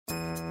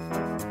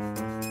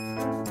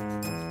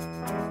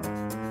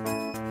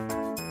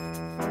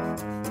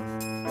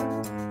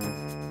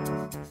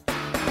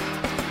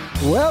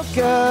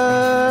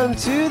Welcome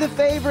to The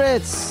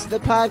Favorites, the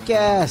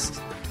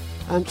podcast.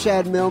 I'm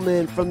Chad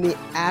Millman from the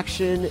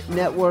Action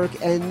Network,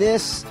 and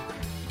this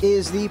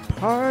is the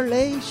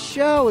Parlay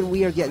Show, and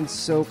we are getting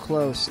so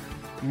close.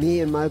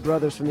 Me and my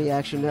brothers from the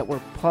Action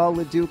Network, Paul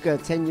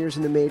LaDuca, 10 years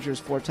in the majors,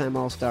 4-time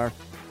All-Star.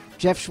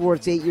 Jeff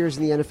Schwartz, 8 years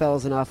in the NFL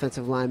as an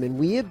offensive lineman.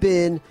 We have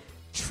been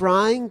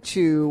trying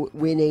to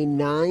win a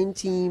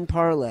 9-team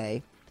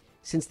parlay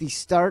since the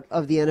start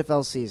of the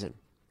NFL season.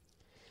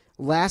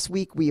 Last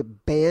week, we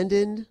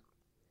abandoned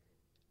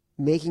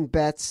making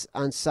bets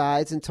on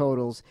sides and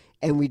totals,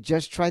 and we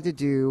just tried to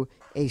do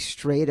a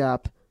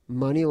straight-up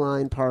money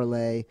line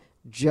parlay.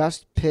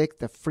 Just pick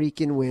the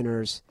freaking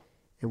winners,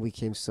 and we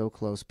came so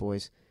close,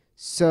 boys.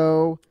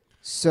 So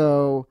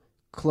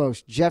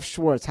close. Jeff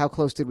Schwartz, how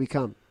close did we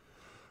come?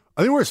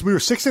 I think we were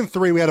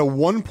 6-3. We had a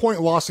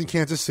 1-point loss in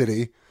Kansas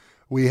City.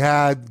 We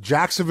had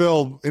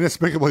Jacksonville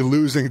inexplicably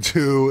losing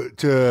to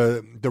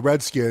the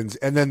Redskins,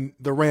 and then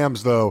the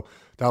Rams, though.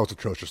 That was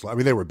atrocious. I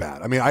mean, they were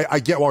bad. I mean, I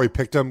get why we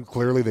picked them.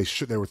 Clearly, they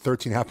were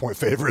 13.5-point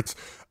favorites.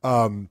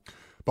 But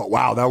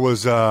wow, that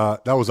was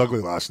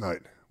ugly last night.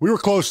 We were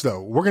close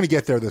though. We're going to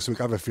get there this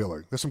week. I have a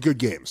feeling. There's some good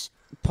games.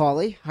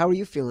 Paulie, how are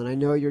you feeling? I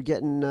know you're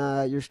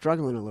you're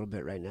struggling a little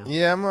bit right now.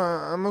 Yeah,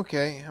 I'm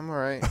okay. I'm all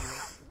right.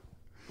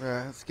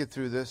 Let's get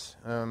through this.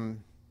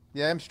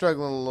 Yeah, I'm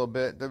struggling a little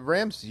bit. The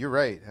Rams, you're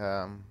right.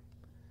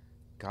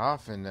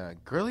 Goff and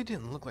Gurley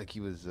didn't look like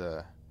he was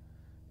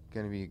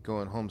going to be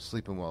going home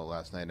sleeping well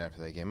last night after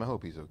that game. I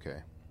hope he's okay.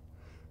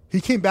 He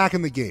came back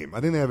in the game.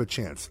 I think they have a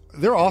chance.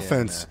 Their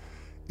offense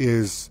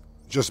is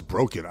just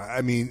broken.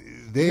 I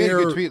mean, they made a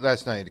good tweet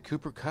last night.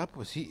 Cooper Kupp,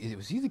 was he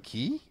the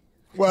key?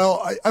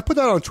 Well, I put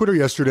that on Twitter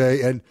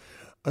yesterday, and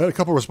I had a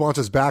couple of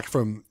responses back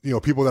from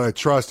people that I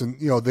trust, and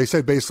they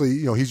said basically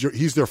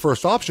he's their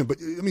first option. But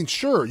I mean,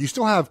 sure, you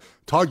still have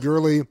Todd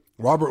Gurley,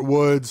 Robert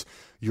Woods,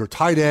 your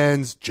tight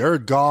ends,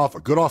 Jared Goff, a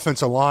good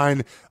offensive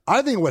line.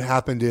 I think what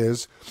happened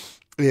is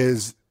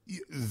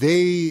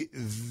they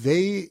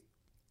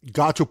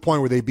got to a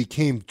point where they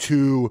became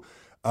too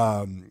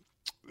not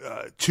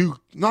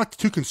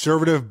too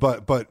conservative,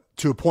 but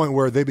to a point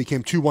where they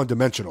became too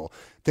one-dimensional.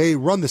 They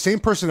run the same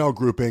personnel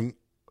grouping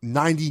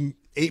 98%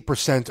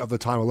 of the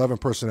time, 11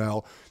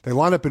 personnel. They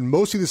line up in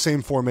mostly the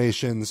same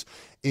formations,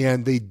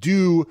 and they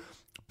do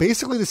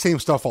basically the same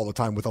stuff all the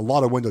time with a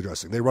lot of window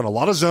dressing. They run a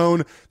lot of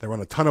zone. They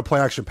run a ton of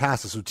play-action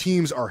passes. So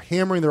teams are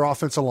hammering their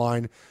offensive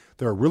line.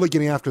 They're really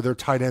getting after their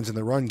tight ends in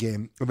the run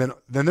game. And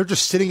then they're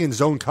just sitting in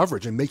zone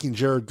coverage and making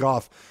Jared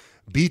Goff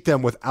beat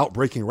them without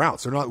breaking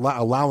routes. They're not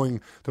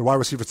allowing the wide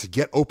receivers to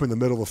get open the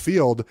middle of the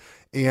field,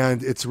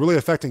 and it's really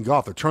affecting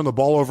Goff. They turn the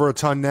ball over a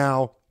ton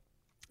now,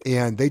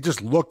 and they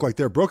just look like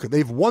they're broken.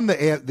 They've won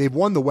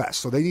the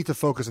West, so they need to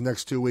focus the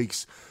next 2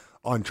 weeks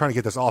on trying to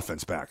get this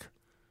offense back.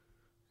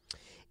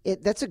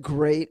 That's a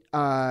great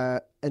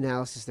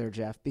analysis there,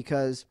 Jeff,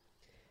 because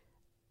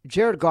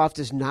Jared Goff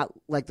does not,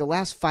 like the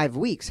last 5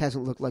 weeks,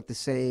 hasn't looked like the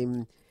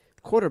same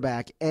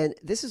quarterback. And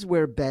this is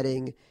where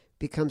betting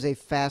becomes a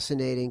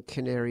fascinating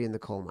canary in the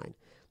coal mine,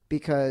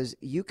 because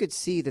you could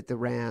see that the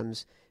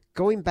Rams,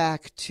 going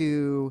back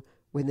to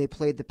when they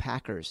played the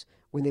Packers,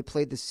 when they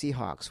played the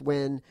Seahawks,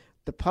 when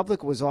the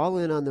public was all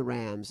in on the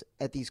Rams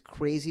at these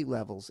crazy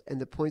levels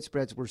and the point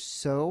spreads were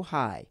so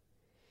high,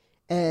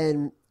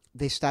 and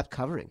they stopped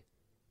covering.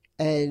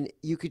 And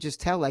you could just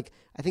tell, I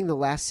think the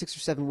last 6 or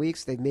 7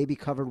 weeks, they've maybe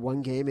covered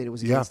one game, and it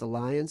was against the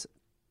Lions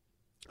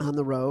on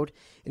the road,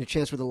 in a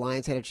chance where the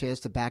Lions had a chance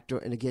to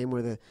backdoor, in a game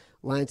where the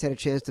Lions had a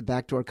chance to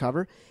backdoor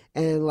cover.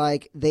 And,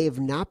 they have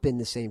not been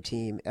the same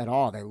team at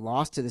all. They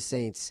lost to the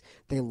Saints.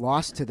 They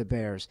lost to the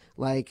Bears.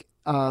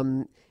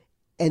 And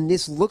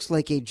this looks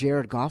like a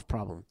Jared Goff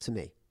problem to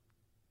me.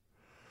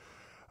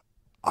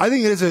 I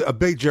think it is a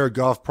big Jared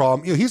Goff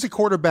problem. He's a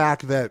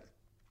quarterback that,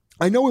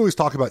 I know we always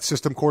talk about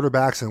system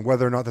quarterbacks and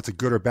whether or not that's a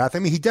good or bad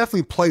thing. I mean, he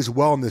definitely plays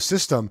well in this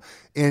system,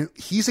 and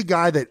he's a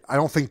guy that I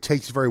don't think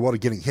takes very well to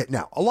getting hit.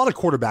 Now, a lot of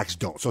quarterbacks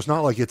don't, so it's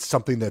not like it's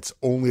something that's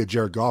only a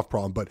Jared Goff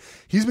problem, but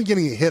he's been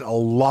getting hit a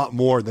lot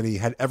more than he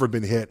had ever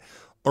been hit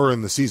early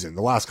in the season,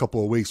 the last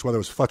couple of weeks, whether it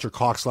was Fletcher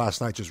Cox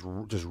last night just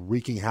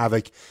wreaking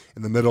havoc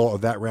in the middle of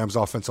that Rams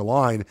offensive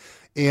line.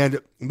 And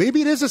maybe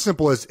it is as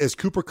simple as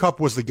Cooper Kupp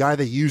was the guy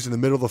they used in the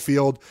middle of the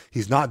field.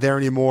 He's not there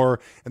anymore,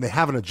 and they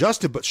haven't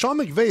adjusted. But Sean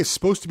McVay is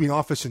supposed to be an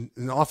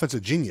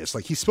offensive genius.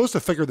 He's supposed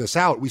to figure this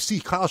out. We see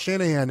Kyle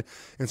Shanahan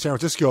in San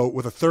Francisco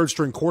with a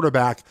third-string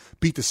quarterback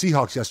beat the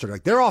Seahawks yesterday.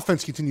 Their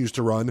offense continues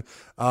to run.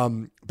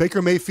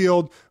 Baker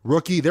Mayfield,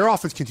 rookie, their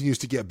offense continues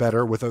to get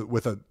better with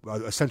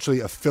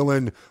essentially a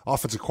fill-in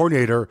offensive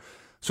coordinator.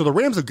 So the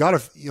Rams have got to,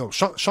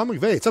 Sean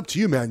McVay, it's up to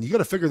you, man. You got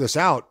to figure this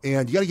out,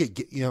 and you got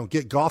to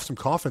get Goff some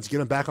confidence, get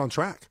him back on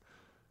track.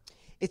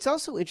 It's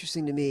also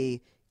interesting to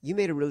me, you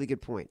made a really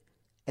good point,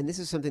 and this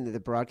is something that the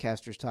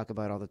broadcasters talk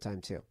about all the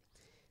time too.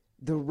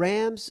 The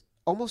Rams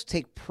almost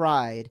take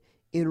pride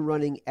in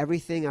running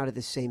everything out of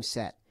the same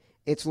set.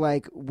 It's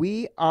like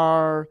we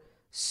are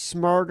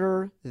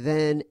smarter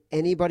than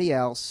anybody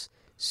else,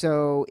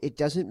 so it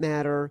doesn't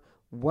matter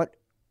what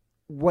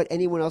what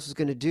anyone else is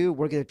going to do.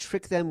 We're going to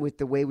trick them with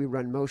the way we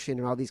run motion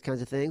and all these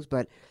kinds of things,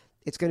 but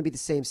it's going to be the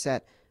same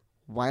set.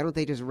 Why don't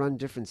they just run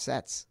different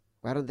sets?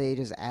 Why don't they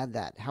just add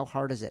that? How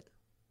hard is it?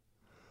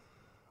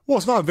 Well,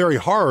 it's not very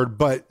hard,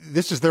 but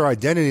this is their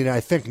identity, and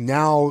I think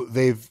now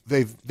they're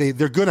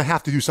going to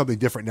have to do something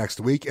different next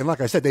week. And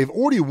like I said, they've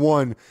already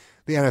won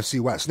the NFC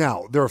West.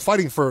 Now they're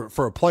fighting for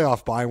a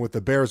playoff bye, and with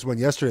the Bears win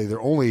yesterday, they're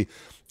only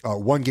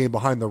one game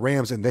behind the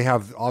Rams, and they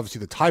have obviously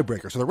the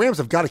tiebreaker. So the Rams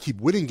have got to keep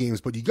winning games,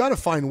 but you got to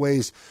find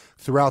ways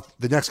throughout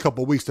the next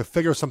couple of weeks to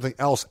figure something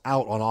else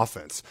out on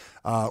offense.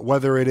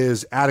 Whether it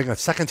is adding a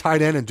second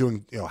tight end and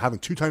doing, having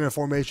 2 tight end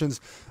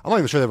formations. I'm not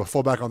even sure they have a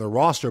fullback on their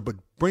roster, but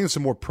bringing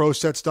some more pro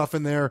set stuff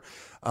in there.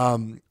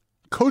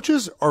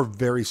 Coaches are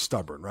very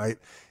stubborn, right?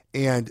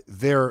 And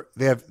they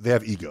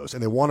have egos,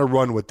 and they want to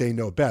run what they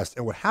know best.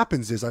 And what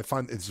happens is, I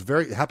find it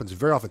happens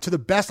very often to the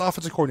best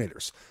offensive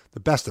coordinators, the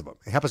best of them.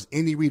 It happens to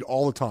Andy Reid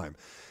all the time.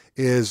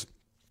 Is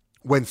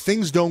when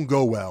things don't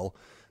go well,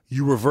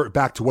 you revert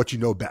back to what you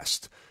know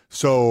best.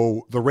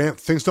 So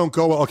things don't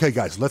go well. Okay,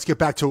 guys, let's get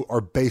back to our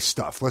base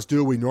stuff. Let's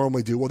do what we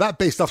normally do. Well, that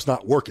base stuff's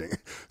not working.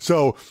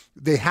 So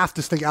they have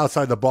to think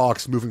outside the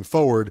box moving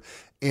forward.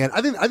 And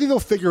I think they'll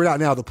figure it out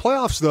now. The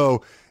playoffs,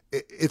 though,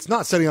 it's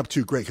not setting up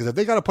too great, because if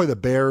they got to play the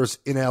Bears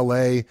in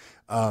LA,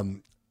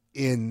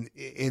 in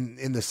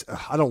this,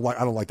 I don't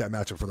like that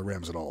matchup for the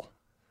Rams at all.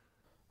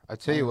 I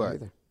tell you what,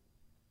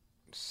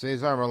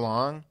 Cesar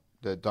Millan,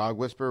 the dog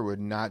whisperer,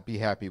 would not be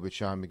happy with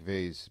Sean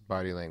McVay's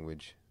body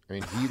language. I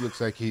mean, he looks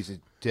like he's a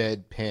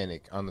dead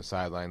panic on the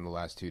sideline the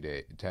last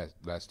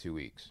 2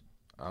 weeks.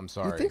 I'm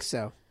sorry. You think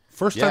so?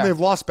 First time they've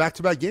lost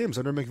back-to-back games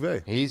under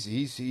McVay. He's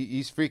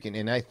freaking,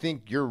 and I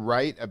think you're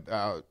right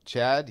about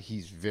Chad.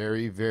 He's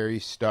very, very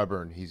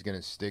stubborn. He's going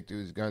to stick to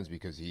his guns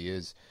because he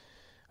is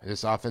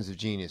this offensive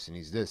genius, and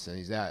he's this and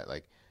he's that.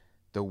 Like,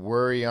 the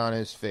worry on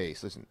his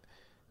face. Listen,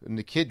 when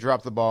the kid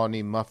dropped the ball and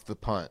he muffed the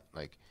punt,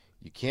 like,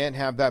 you can't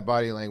have that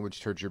body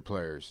language towards your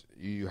players.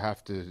 You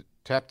have to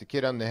tap the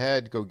kid on the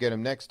head, go get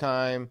him next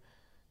time.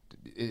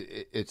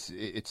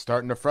 It's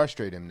starting to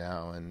frustrate him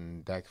now,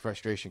 and that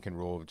frustration can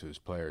roll over to his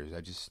players.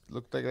 I just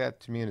looked like that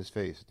to me in his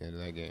face at the end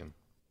of that game.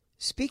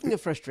 Speaking of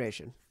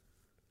frustration,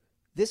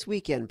 this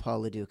weekend,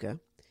 Paul LaDuca,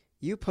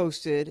 you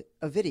posted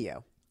a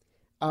video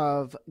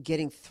of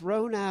getting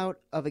thrown out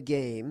of a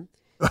game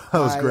That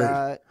was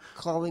great.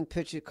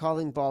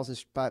 calling balls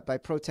and by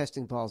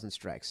protesting balls and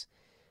strikes.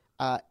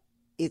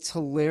 It's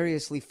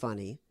hilariously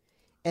funny,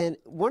 and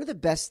one of the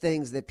best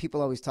things that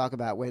people always talk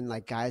about when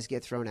like guys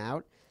get thrown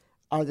out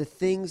are the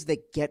things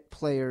that get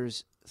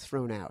players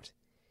thrown out.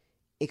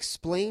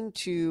 Explain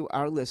to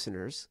our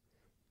listeners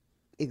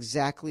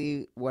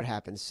exactly what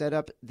happened. Set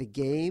up the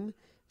game,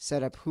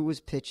 set up who was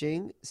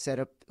pitching, set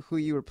up who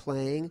you were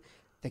playing,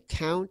 the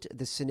count,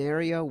 the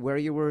scenario, where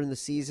you were in the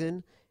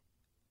season,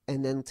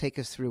 and then take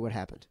us through what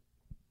happened.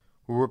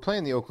 We were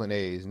playing the Oakland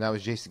A's, and that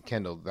was Jason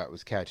Kendall that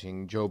was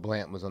catching. Joe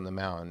Blant was on the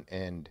mound,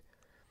 and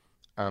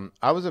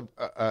I was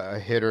a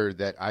hitter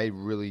that I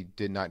really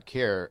did not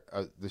care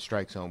the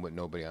strike zone with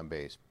nobody on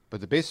base. But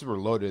the bases were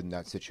loaded in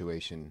that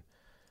situation.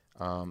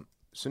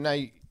 So now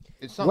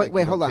it's not like...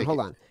 Wait, hold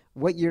on.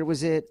 What year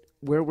was it?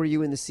 Where were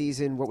you in the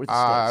season? What were the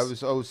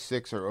stakes? I was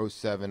 06 or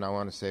 07. I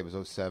want to say it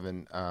was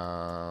 07.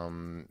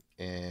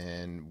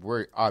 And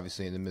we're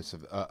obviously in the midst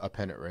of a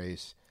pennant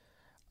race.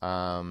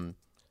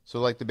 So,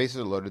 like, the bases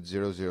are loaded,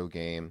 0-0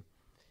 game.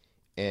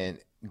 And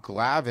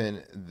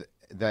Glavine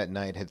that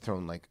night had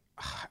thrown, like,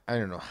 I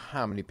don't know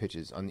how many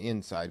pitches on the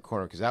inside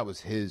corner, because that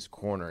was his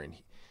corner.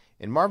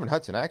 And Marvin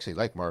Hudson, I actually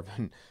like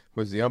Marvin,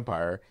 was the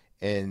umpire,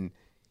 and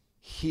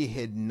he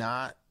had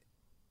not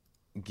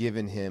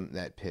given him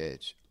that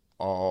pitch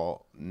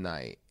all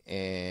night.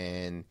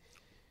 And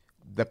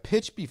the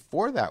pitch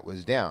before that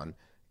was down,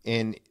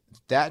 and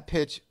that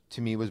pitch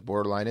to me was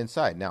borderline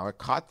inside. Now, it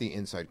caught the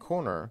inside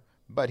corner,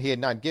 but he had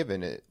not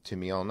given it to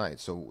me all night.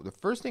 So the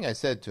first thing I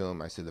said to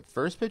him, I said, the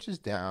first pitch is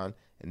down,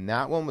 and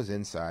that one was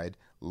inside.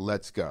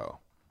 Let's go.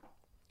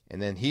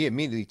 And then he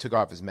immediately took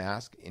off his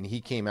mask, and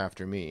he came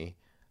after me.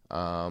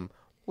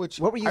 What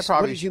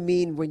did you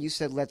mean when you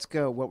said "let's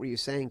go"? What were you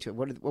saying to him?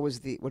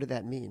 What did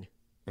that mean?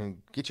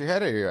 And get your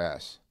head out of your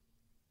ass.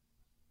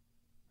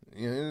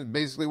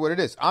 Basically what it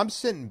is. I'm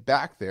sitting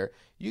back there.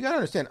 You got to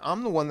understand,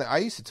 I'm the one that I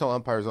used to tell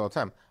umpires all the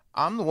time.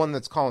 I'm the one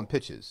that's calling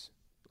pitches.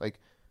 Like,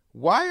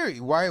 why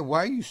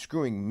are you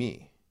screwing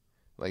me?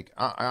 Like,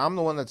 I'm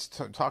the one that's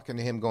talking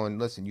to him, going,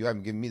 listen, you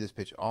haven't given me this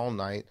pitch all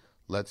night.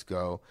 Let's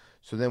go.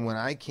 So then when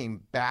I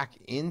came back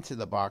into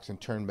the box and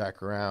turned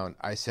back around,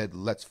 I said,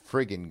 let's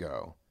friggin'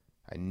 go.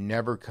 I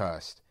never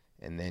cussed.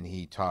 And then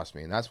he tossed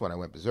me. And that's when I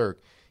went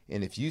berserk.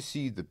 And if you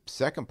see the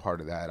second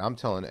part of that, I'm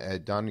telling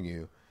Ed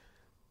Donahue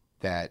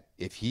that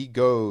if he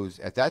goes,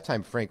 at that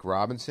time, Frank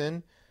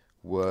Robinson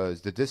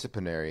was the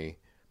disciplinary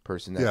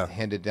person that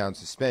handed down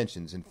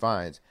suspensions and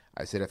fines.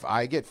 I said, if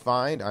I get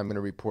fined, I'm going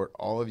to report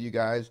all of you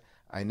guys.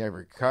 I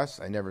never cuss.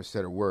 I never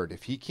said a word.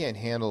 If he can't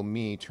handle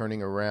me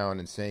turning around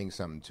and saying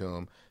something to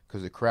him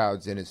because the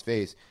crowd's in his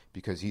face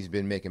because he's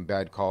been making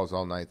bad calls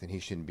all night, then he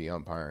shouldn't be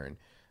umpiring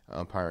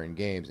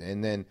games.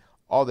 And then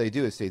all they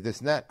do is say this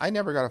and that. I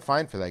never got a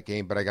fine for that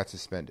game, but I got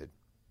suspended.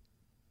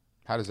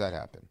 How does that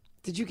happen?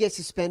 Did you get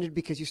suspended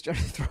because you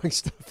started throwing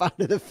stuff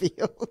onto the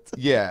field?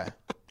 Yeah.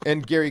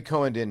 And Gary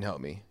Cohen didn't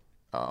help me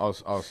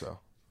also.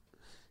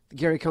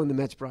 Gary Cohen, the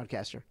Mets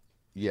broadcaster.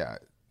 Yeah,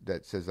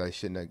 that says I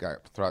shouldn't have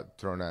got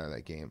thrown out of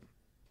that game.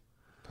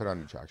 Put on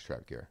the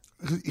jockstrap gear.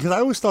 Because I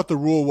always thought the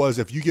rule was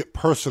if you get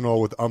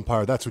personal with the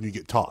umpire, that's when you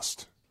get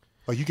tossed.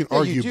 Like you can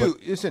argue, you do.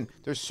 but Listen,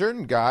 there's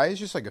certain guys,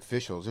 just like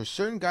officials, there's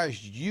certain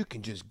guys you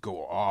can just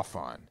go off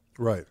on.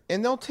 right.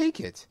 And they'll take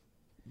it.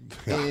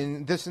 Yeah.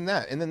 And this and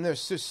that. And then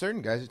there's just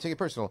certain guys who take it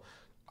personal.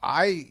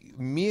 I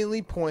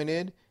immediately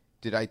pointed.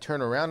 Did I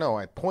turn around? No,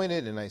 I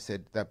pointed and I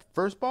said, that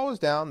first ball was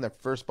down,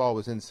 that first ball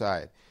was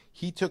inside.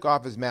 He took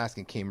off his mask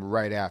and came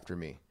right after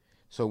me.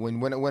 So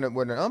when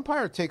an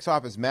umpire takes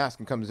off his mask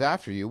and comes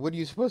after you, what are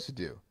you supposed to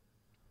do?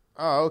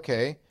 Oh,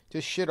 okay.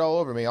 Just shit all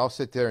over me. I'll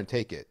sit there and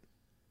take it.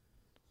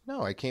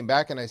 No, I came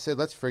back and I said,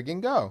 let's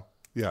friggin' go.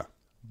 Yeah.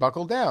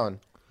 Buckle down.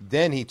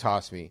 Then he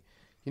tossed me.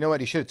 You know what?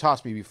 He should have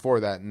tossed me before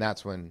that, and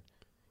that's when,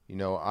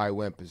 I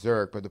went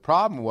berserk. But the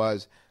problem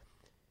was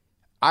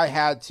I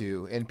had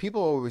to, and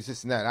people always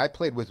this and that. I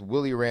played with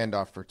Willie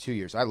Randolph for 2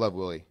 years. I love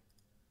Willie.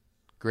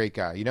 Great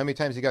guy. You know how many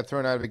times he got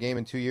thrown out of a game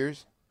in 2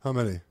 years? How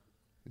many?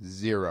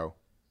 0.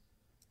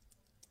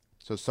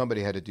 So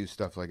somebody had to do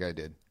stuff like I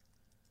did.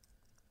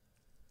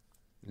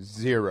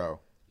 0.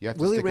 You have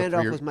to Willie stick up for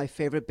Randolph your, was my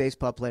favorite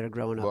baseball player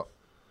growing up. well,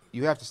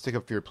 you have to stick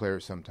up for your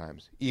players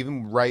sometimes,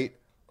 even right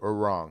or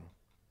wrong.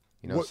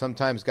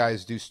 Sometimes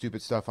guys do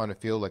stupid stuff on the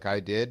field like I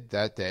did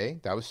that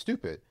day. That was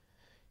stupid.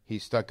 He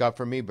stuck up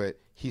for me, but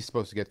he's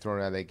supposed to get thrown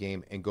out of that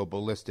game and go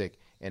ballistic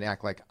and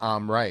act like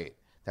I'm right.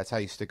 That's how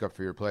you stick up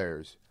for your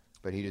players.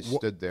 But he just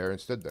stood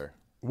there.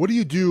 What do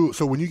you do?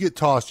 So when you get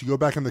tossed, you go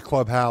back in the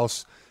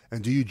clubhouse,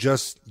 and do you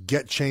just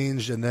get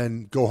changed and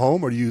then go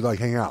home, or do you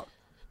hang out?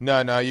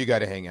 No, you got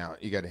to hang out.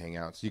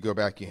 So you go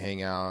back, you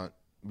hang out,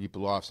 you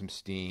blow off some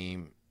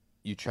steam.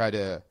 You try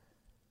to.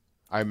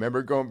 I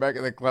remember going back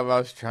in the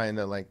clubhouse trying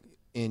to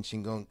inch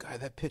and going, God,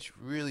 that pitch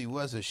really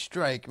was a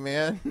strike,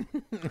 man.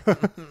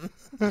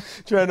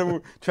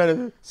 trying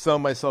to sell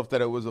myself that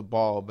it was a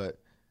ball, but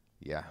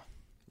yeah,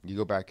 you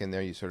go back in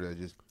there, you sort of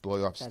just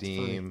blow off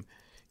steam. Funny.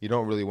 You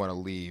don't really want to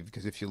leave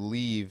because if you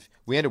leave,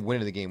 we ended up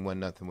winning the game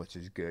 1-0, which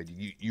is good.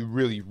 You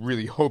really,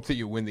 really hope that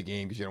you win the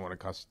game because you don't want to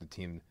cost the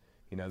team,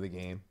 the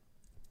game.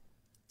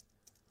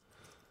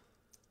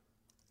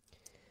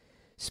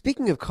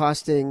 Speaking of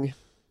costing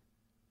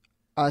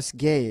us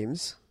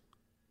games,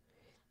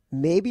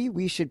 maybe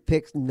we should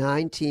pick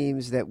 9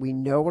 teams that we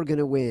know are going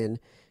to win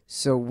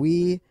so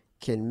we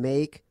can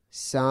make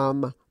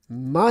some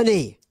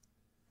money.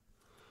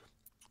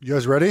 You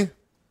guys ready?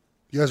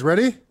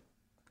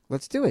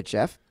 Let's do it,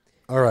 Jeff.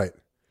 All right.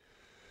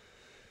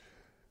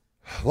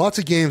 Lots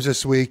of games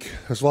this week.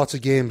 There's lots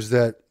of games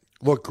that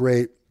look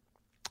great,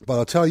 but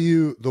I'll tell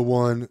you the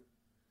one.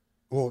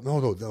 Well,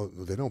 no,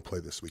 they don't play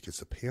this week. It's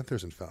the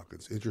Panthers and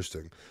Falcons.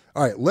 Interesting.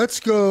 All right, let's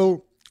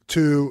go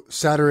to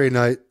Saturday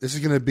night. This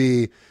is going to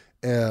be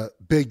a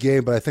big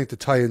game, but I think the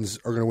Titans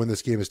are going to win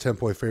this game as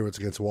 10-point favorites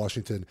against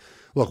Washington.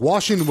 Look,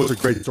 Washington was a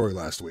great story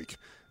last week.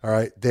 All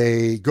right,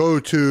 they go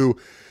to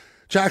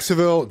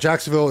Jacksonville.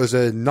 Jacksonville is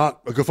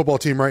not a good football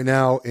team right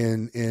now,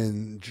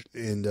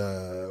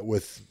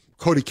 with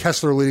Cody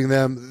Kessler leading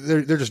them.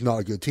 They're just not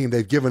a good team.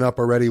 They've given up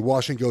already.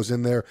 Washington goes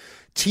in there.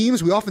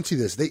 Teams, we often see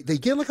this. They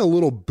get a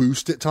little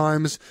boost at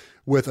times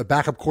with a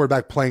backup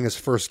quarterback playing his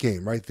first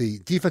game, right? The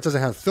defense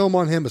doesn't have film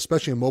on him,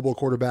 especially a mobile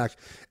quarterback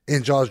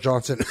in Josh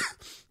Johnson.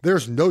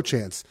 There's no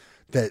chance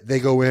that they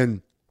go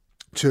in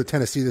to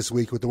Tennessee this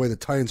week with the way the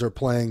Titans are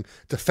playing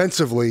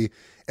defensively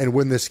and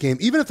win this game.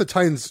 Even if the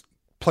Titans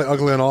play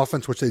ugly on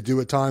offense, which they do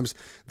at times,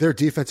 their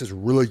defense is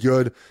really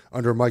good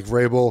under Mike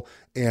Vrabel,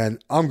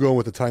 and I'm going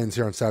with the Titans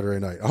here on Saturday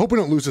night. I hope we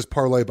don't lose this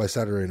parlay by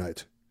Saturday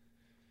night.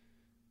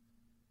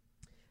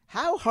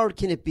 How hard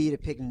can it be to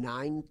pick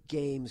 9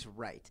 games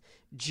right?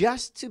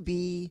 Just to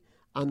be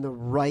on the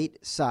right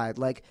side.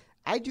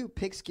 I do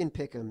Pigskin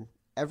Pick'em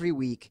every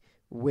week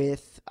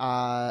with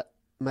my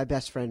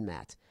best friend,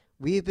 Matt.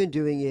 We have been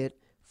doing it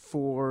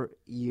for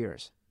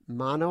years.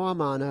 Mano a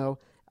mano,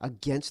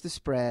 against the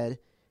spread.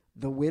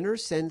 The winner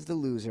sends the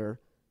loser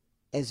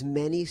as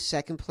many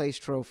second-place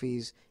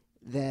trophies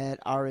that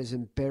are as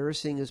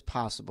embarrassing as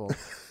possible.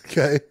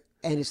 Okay.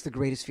 And it's the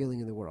greatest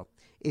feeling in the world.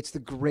 It's the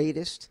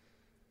greatest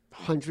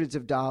hundreds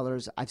of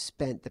dollars I've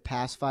spent the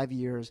past 5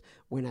 years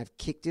when I've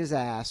kicked his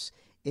ass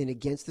in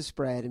against the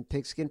spread and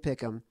Pigskin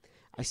Pick'em.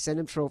 I send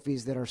him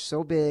trophies that are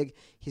so big,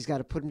 he's got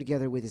to put them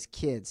together with his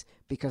kids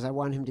because I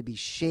want him to be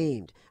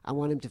shamed. I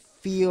want him to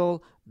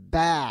feel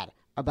bad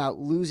about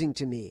losing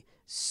to me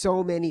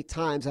so many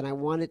times, and I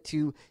want it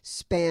to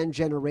span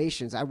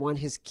generations. I want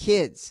his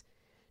kids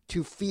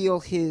to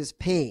feel his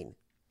pain,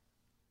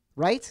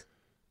 right?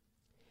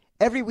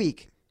 Every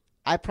week,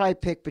 I probably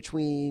pick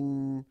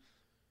between,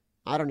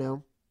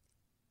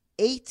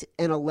 8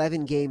 and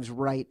 11 games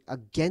right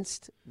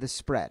against the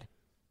spread.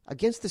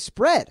 Against the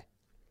spread.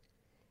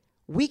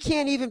 We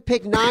can't even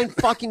pick 9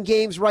 fucking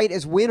games right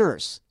as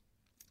winners.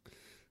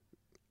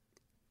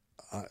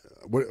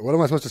 What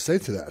am I supposed to say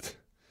to that?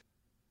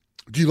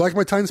 Do you like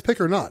my Titans pick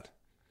or not?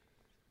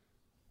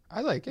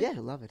 I like it. Yeah, I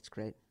love it. It's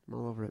great. I'm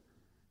all over it.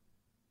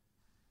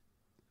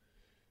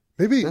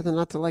 Maybe Nothing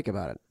not to like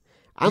about it.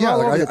 I'm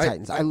all over the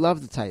Titans. I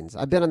love the Titans.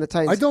 I've been on the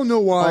Titans. I don't know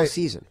why all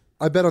season.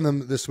 I bet on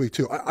them this week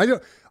too.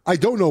 I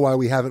don't know why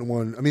we haven't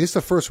won. I mean, it's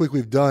the first week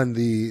we've done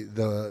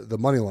the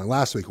money line.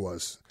 Last week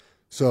was.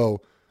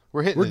 So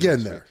we're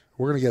getting there.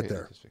 We're gonna get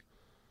there.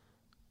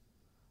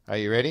 Are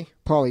you ready?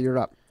 Paulie, you're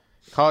up.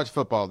 College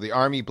football, the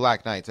Army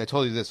Black Knights. I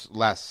told you this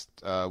last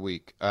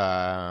week.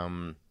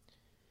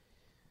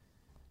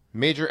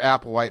 Major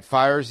Applewhite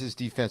fires his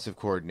defensive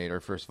coordinator,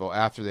 first of all,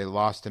 after they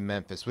lost to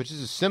Memphis, which is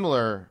a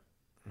similar,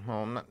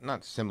 well,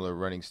 not similar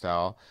running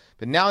style.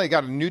 But now they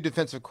got a new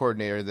defensive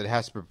coordinator that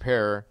has to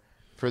prepare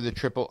for the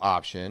triple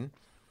option.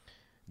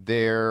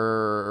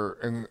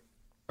 They're,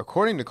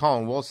 according to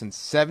Colin Wilson,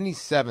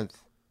 77th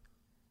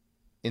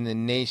in the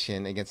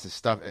nation against the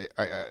stuff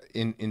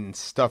in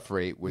stuff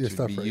rate, which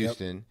would be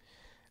Houston.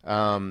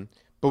 Yep.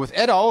 But with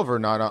Ed Oliver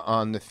not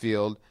on the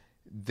field,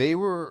 they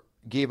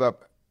gave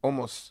up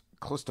almost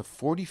close to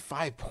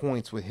 45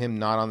 points with him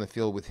not on the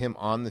field. With him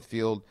on the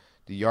field,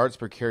 the yards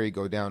per carry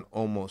go down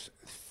almost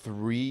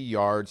 3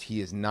 yards.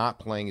 He is not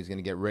playing. He's going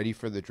to get ready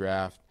for the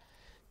draft.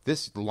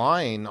 This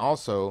line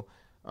also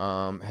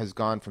has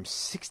gone from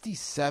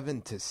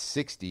 67 to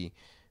 60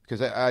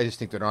 because I just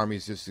think that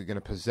Army's just going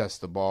to possess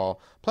the ball.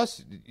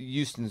 Plus,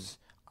 Houston's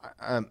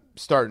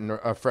starting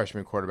a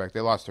freshman quarterback. They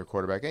lost their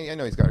quarterback. I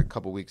know he's got a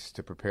couple weeks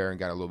to prepare and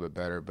got a little bit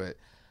better, but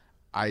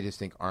I just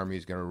think Army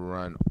is going to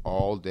run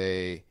all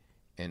day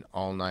and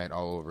all night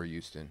all over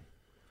Houston.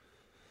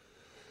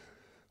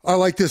 I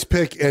like this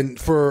pick, and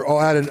I'll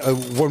add in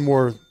one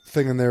more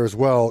thing in there as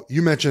well.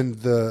 You mentioned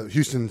the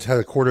Houston's had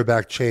a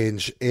quarterback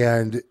change,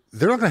 and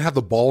they're not going to have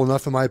the ball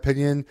enough, in my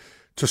opinion,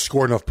 to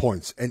score enough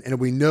points. And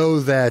we know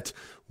that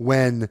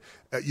when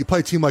you play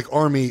a team like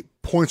Army,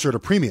 points are at a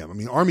premium. I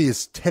mean, Army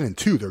is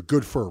 10-2. They're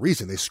good for a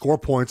reason. They score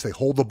points. They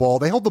hold the ball.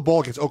 They held the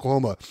ball against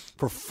Oklahoma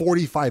for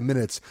 45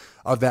 minutes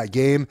of that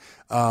game.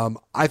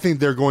 I think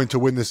they're going to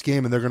win this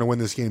game, and they're going to win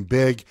this game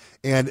big.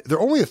 And they're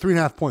only a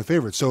 3.5-point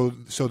favorite, so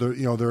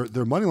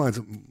their money line's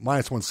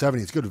minus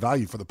 170. It's good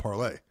value for the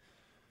parlay.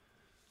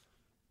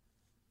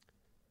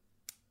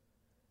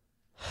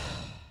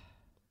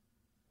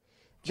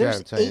 Chad,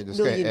 I'm telling you, this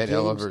guy Ed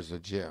Oliver's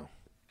legit.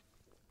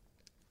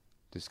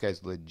 This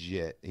guy's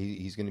legit.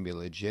 He's going to be a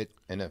legit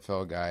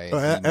NFL guy.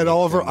 Ed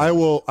Oliver, I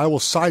will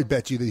side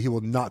bet you that he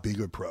will not be a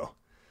good pro.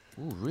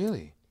 Ooh,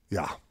 really?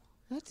 Yeah.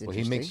 That's interesting. Well,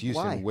 he makes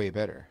Houston way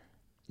better.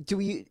 Do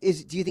you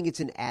think it's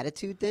an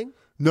attitude thing?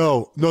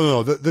 No.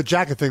 The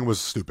jacket thing was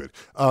stupid.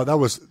 That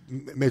was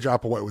Major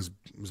Applewhite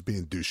was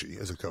being douchey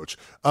as a coach.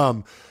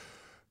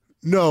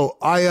 No,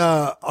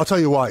 I'll tell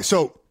you why.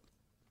 So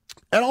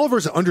Ed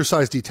Oliver's an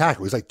undersized D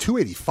tackle. He's like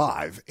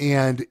 285,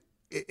 and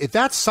at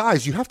that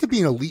size, you have to be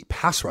an elite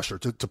pass rusher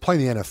to play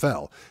in the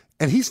NFL.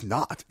 And he's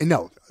not. And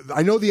no,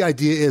 I know the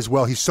idea is,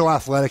 well, he's so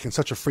athletic and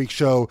such a freak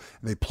show,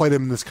 and they played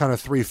him in this kind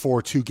of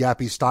 3-4-2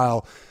 gappy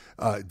style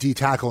D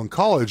tackle in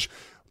college.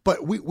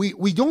 But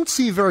we don't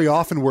see very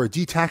often where a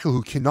D tackle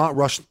who cannot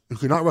rush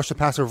the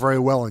passer very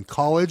well in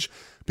college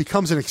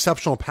becomes an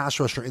exceptional pass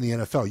rusher in the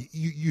NFL.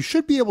 You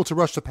should be able to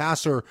rush the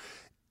passer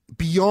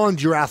beyond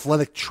your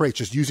athletic traits,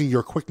 just using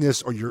your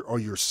quickness or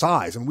your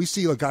size. And we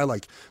see a guy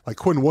like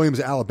Quinn Williams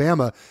at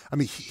Alabama. I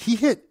mean, he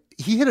hit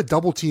a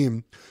double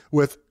team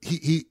with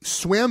he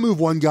swam move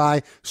one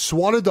guy,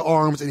 swatted the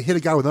arms, and hit a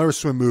guy with another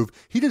swim move.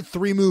 He did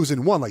 3 moves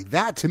in one. Like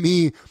that to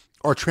me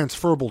are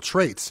transferable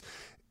traits.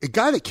 A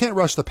guy that can't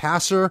rush the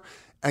passer,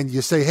 and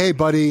you say, "Hey,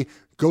 buddy,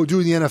 go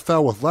do the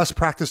NFL with less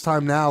practice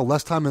time now,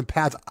 less time in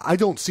pads." I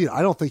don't see it.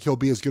 I don't think he'll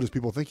be as good as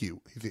people think he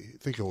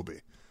will be.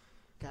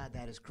 God,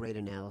 that is great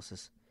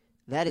analysis.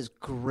 That is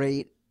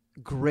great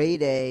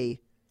A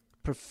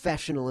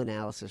professional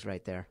analysis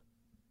right there.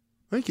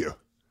 Thank you.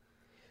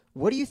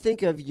 What do you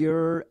think of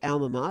your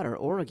alma mater,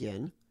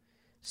 Oregon,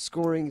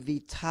 scoring the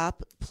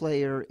top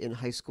player in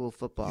high school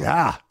football?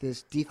 Yeah.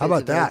 This defensive How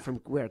about that? end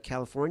from where?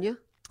 California?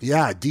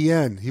 Yeah,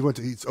 DN. He went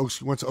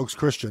to Oaks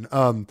Christian.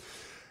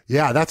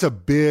 Yeah, that's a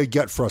big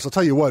get for us. I'll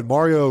tell you what,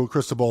 Mario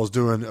Cristobal is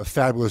doing a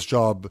fabulous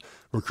job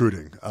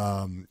recruiting.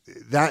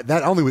 That I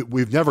don't think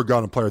we've never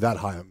gone a player that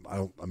high.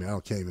 I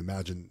can't even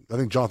imagine. I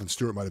think Jonathan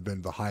Stewart might have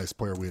been the highest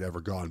player we had ever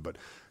gone. But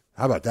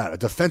how about that? A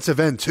defensive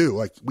end too.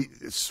 Like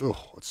it's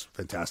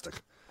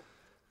fantastic.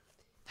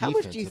 How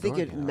much do you think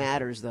it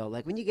matters though?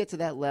 Like when you get to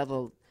that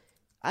level,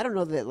 I don't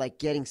know that like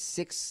getting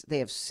 6. They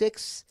have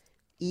 6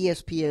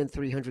 ESPN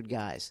 300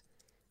 guys,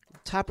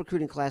 top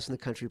recruiting class in the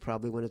country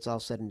probably when it's all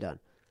said and done.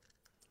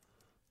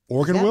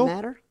 Oregon Does that will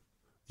matter?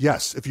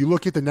 Yes. If you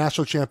look at the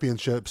national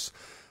championships,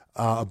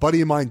 a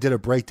buddy of mine did a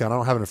breakdown. I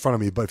don't have it in front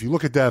of me, but if you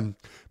look at them,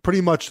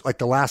 pretty much like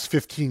the last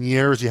 15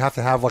 years, you have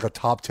to have like a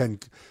top 10,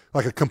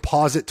 like a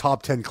composite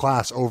top 10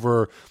 class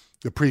over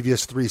the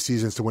previous 3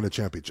 seasons to win a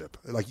championship.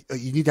 Like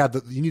you need to have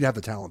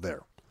the talent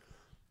there.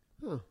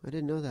 Oh, I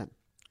didn't know that.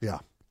 Yeah.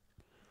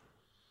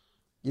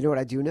 You know what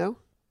I do know?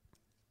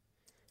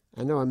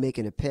 I know I'm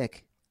making a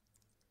pick,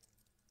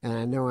 and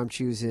I know I'm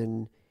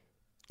choosing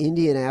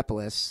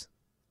Indianapolis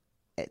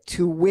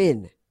to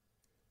win.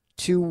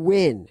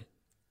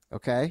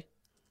 Okay?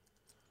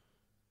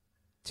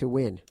 To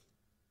win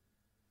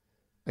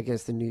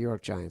against the New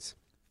York Giants.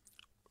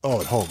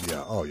 Oh, at home,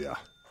 yeah. Oh, yeah.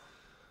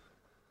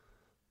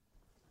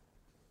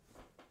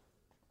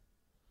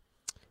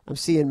 I'm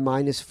seeing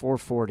minus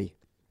 440.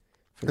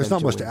 There's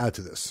not much to add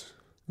to this.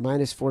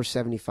 Minus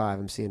 475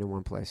 I'm seeing in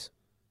one place.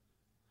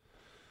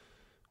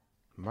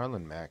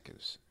 Marlon Mack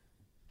is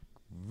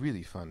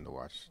really fun to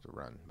watch the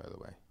run, by the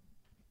way.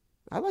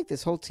 I like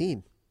this whole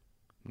team.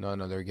 No,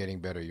 they're getting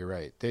better. You're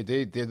right. They're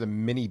the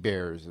mini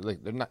Bears.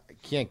 Like they're not.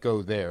 Can't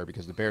go there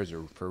because the Bears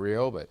are for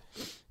real, but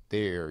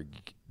they are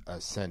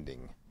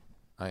ascending.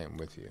 I am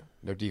with you.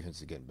 Their defense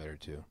is getting better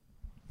too.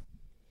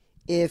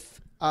 If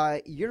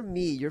you're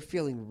me, you're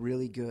feeling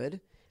really good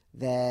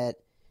that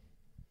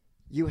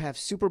you have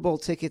Super Bowl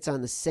tickets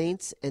on the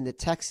Saints and the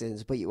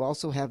Texans, but you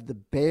also have the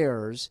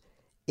Bears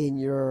in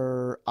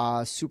your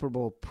Super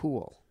Bowl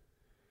pool.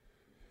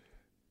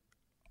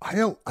 I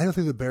don't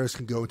think the Bears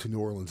can go to New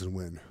Orleans and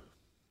win.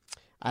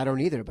 I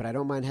don't either, but I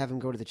don't mind having them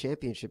go to the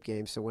championship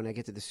game. So when I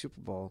get to the Super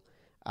Bowl,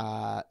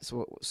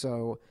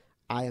 so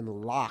I am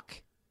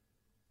lock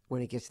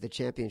when it gets to the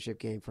championship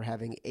game for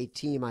having a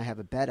team I have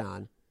a bet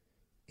on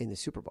in the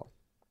Super Bowl.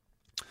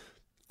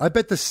 I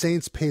bet the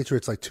Saints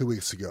Patriots like 2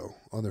 weeks ago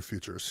on their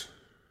futures.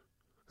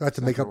 I have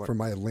to make up for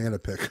my Atlanta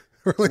pick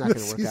early in the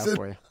season. It's not going to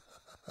work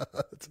out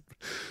for you.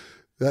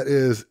 That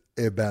is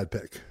a bad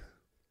pick.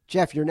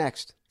 Jeff, you're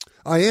next.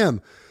 I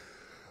am.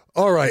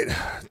 All right.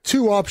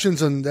 2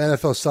 options on the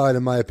NFL side,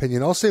 in my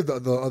opinion. I'll save the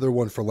other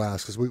one for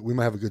last because we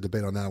might have a good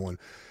debate on that one.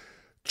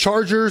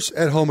 Chargers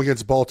at home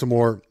against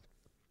Baltimore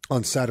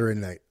on Saturday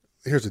night.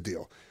 Here's the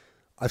deal.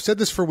 I've said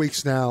this for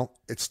weeks now.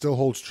 It still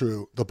holds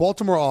true. The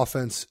Baltimore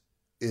offense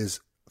is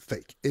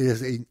fake.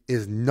 It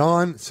is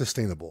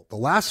non-sustainable. The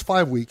last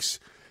 5 weeks,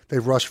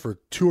 they've rushed for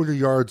 200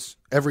 yards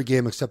every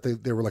game except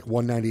they were like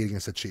 198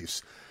 against the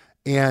Chiefs.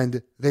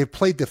 And they've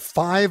played the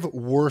 5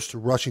 worst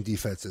rushing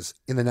defenses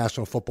in the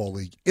National Football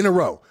League in a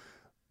row.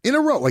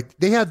 Like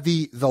they had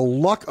the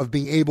luck of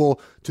being able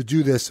to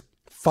do this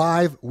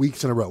 5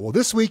 weeks in a row. Well,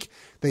 this week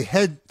they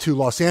head to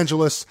Los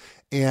Angeles,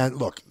 and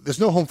look, there's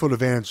no home field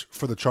advantage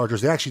for the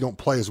Chargers. They actually don't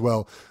play as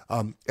well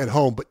at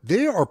home, but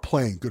they are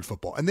playing good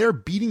football, and they're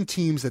beating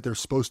teams that they're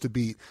supposed to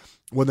beat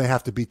when they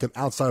have to beat them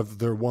outside of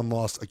their one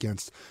loss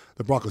against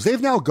the Broncos.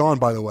 They've now gone,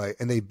 by the way,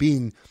 and they've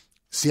beaten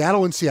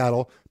Seattle in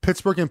Seattle,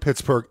 Pittsburgh in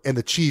Pittsburgh, and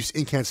the Chiefs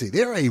in Kansas City.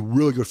 They're a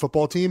really good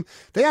football team.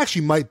 They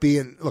actually might be,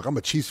 and look, I'm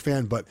a Chiefs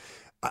fan, but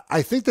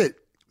I think that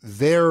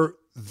they're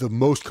the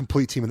most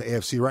complete team in the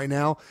AFC right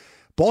now.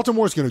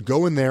 Baltimore's going to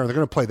go in there, and they're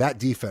going to play that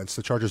defense,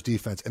 the Chargers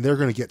defense, and they're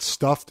going to get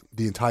stuffed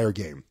the entire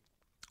game.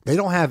 They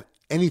don't have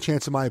any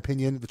chance, in my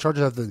opinion. The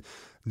Chargers have the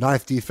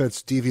 9th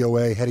defense,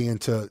 DVOA, heading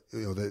into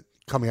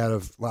coming out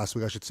of last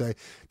week, I should say.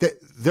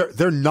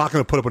 They're not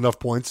going to put up enough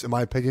points, in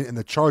my opinion. And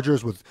the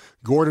Chargers, with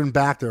Gordon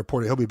back, they're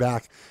reporting he'll be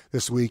back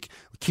this week.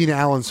 Keenan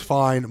Allen's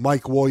fine.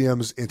 Mike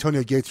Williams,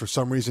 Antonio Gates, for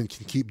some reason,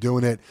 can keep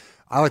doing it.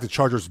 I like the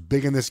Chargers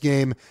big in this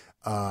game.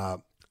 I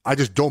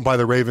just don't buy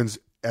the Ravens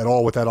at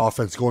all with that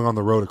offense going on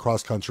the road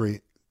across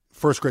country.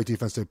 First great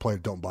defense they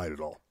played, don't buy it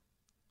at all.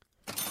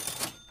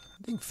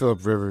 I think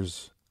Phillip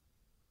Rivers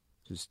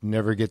just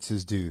never gets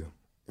his due.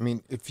 I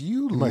mean, if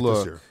you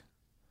look...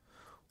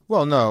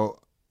 Well, no.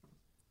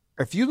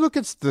 If you look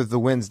at the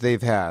wins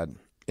they've had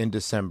in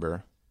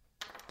December,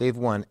 they've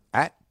won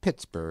at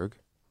Pittsburgh,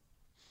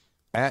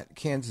 at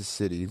Kansas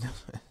City.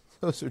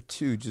 Those are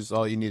 2, just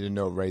all you need to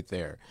know right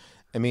there.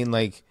 I mean,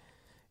 like...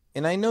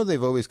 And I know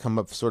they've always come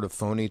up sort of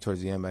phony towards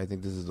the end, but I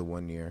think this is the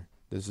one year.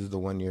 This is the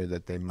one year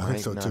that they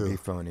might not be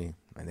phony.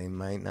 And they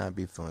might not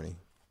be phony.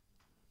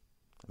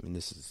 I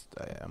mean,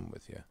 I'm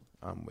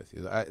with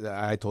you.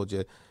 I told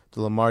you,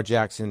 the Lamar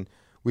Jackson,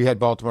 we had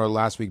Baltimore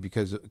last week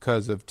because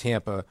of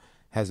Tampa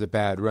has a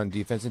bad run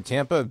defense. And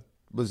Tampa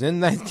was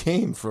in that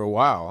game for a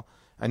while.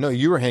 I know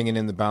you were hanging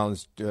in the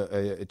balance,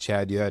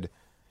 Chad. You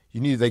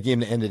needed that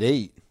game to end at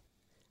 8.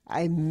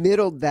 I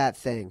middled that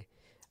thing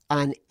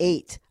on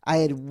 8. I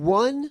had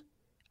one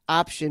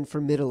option for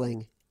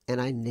middling,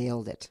 and I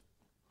nailed it.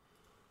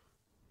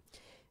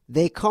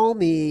 They call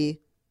me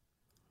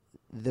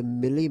the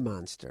Millie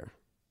Monster.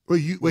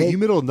 Wait, you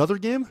middled another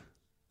game?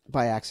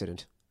 By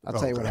accident. I'll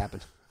tell you what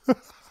happened.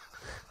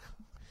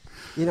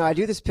 I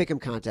do this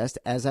pick'em contest,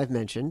 as I've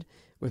mentioned,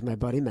 with my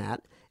buddy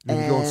Matt. You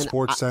go on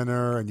Sports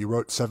Center, and you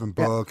wrote 7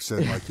 books,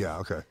 and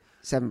okay.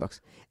 7 books.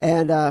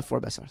 And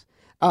 4 bestsellers.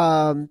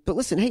 But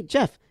listen, hey,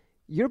 Jeff,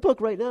 your book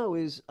right now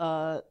is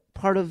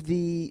part of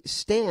the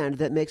stand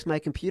that makes my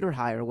computer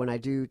higher when I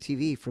do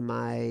TV from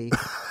my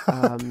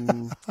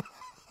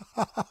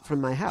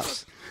from my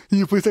house. Can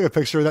you please take a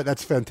picture of that?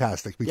 That's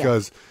fantastic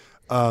because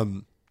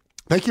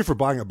thank you for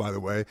buying it, by the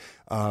way.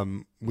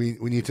 We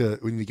need to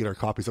get our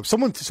copies up.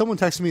 Someone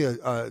texted me,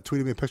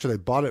 tweeted me a picture. They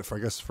bought it for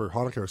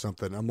Hanukkah or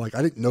something. I'm like,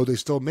 I didn't know they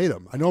still made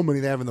them. I know how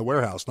many they have in the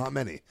warehouse. Not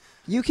many.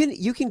 You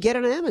can get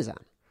it on Amazon.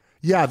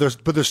 Yeah,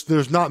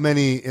 there's not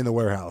many in the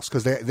warehouse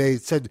because they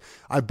said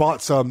I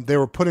bought some. They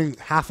were putting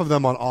half of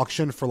them on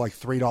auction for like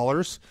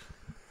 $3,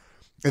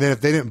 And then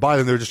if they didn't buy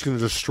them, they're just going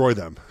to destroy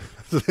them.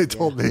 That's what they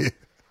told me.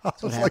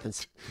 That's what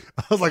happens.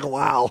 I was like,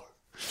 wow.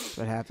 That's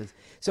what happens.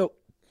 So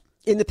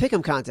in the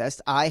Pick'em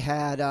contest, I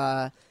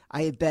had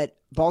bet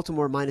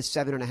Baltimore minus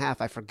 7.5.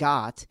 I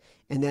forgot.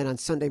 And then on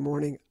Sunday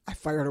morning, I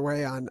fired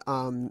away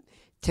on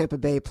Tampa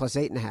Bay plus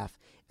 8.5.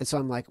 And so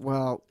I'm like,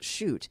 well,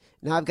 shoot.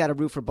 Now I've got to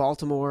root for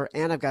Baltimore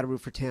and I've got to root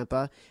for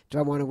Tampa. Do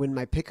I want to win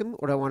my Pick'em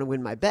or do I want to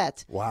win my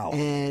bet? Wow.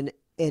 And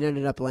it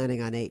ended up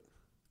landing on 8,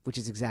 which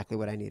is exactly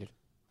what I needed.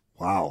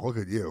 Wow, look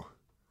at you.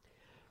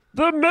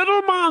 The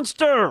middle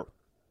monster.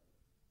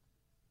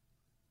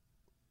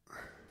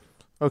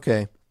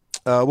 Okay.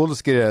 We'll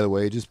just get it out of the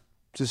way.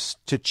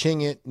 Just to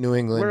ching it, New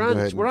England.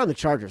 We're on the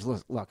Chargers.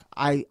 Look,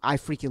 I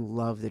freaking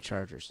love the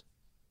Chargers.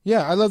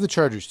 Yeah, I love the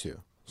Chargers too.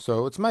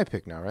 So it's my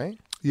pick now, right?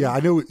 Yeah, I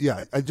know.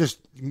 Yeah, I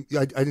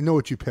didn't know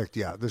what you picked.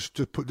 Yeah,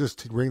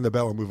 just ring the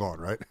bell and move on,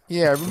 right?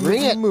 Yeah,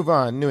 Ring it. Move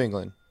on. New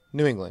England,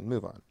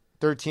 move on.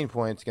 13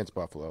 points against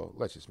Buffalo.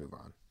 Let's just move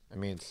on. I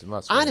mean, it's a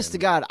must win. Honest to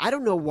God, I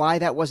don't know why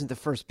that wasn't the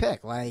first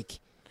pick.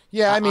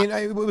 Yeah, I mean,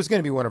 it was going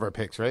to be one of our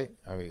picks, right?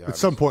 I mean, At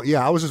some point,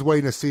 yeah. I was just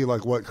waiting to see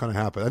like what kind of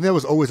happened, and that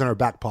was always in our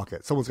back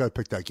pocket. Someone's got to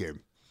pick that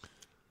game.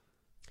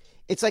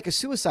 It's like a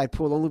suicide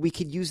pool, only we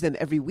could use them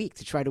every week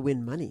to try to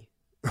win money.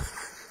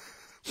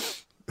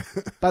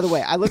 By the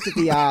way, I looked at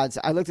the odds.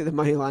 I looked at the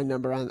money line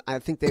number on. I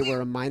think they were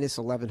a minus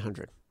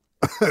 1,100.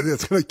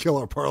 That's going to kill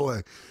our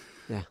parlay.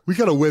 Yeah, we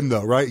got to win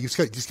though, right? You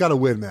just got to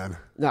win, man.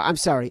 No, I'm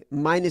sorry,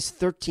 minus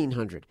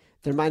 1,300.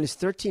 They're minus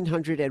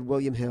 1,300 at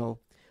William Hill,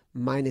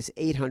 minus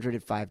 800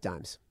 at 5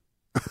 Dimes.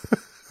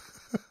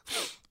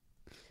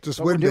 Just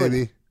But win, we're doing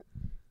baby. it.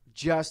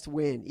 Just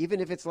win, even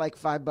if it's like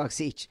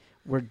 $5 each.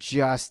 We're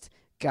just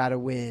gotta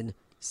win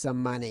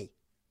some money.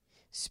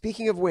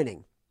 Speaking of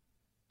winning,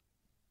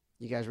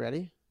 you guys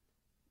ready?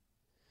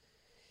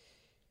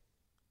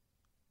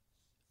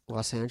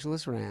 Los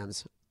Angeles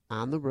Rams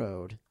on the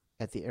road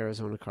at the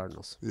Arizona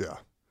Cardinals. Yeah,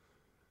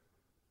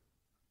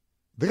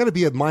 they got to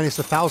be at minus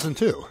 1,000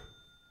 too.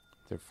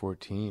 They're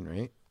 14,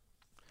 right?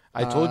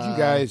 I told you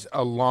guys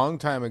a long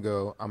time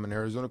ago I'm an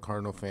Arizona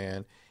Cardinal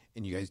fan,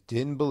 and you guys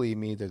didn't believe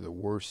me. They're the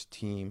worst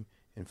team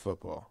in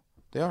football.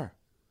 They are.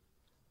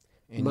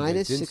 And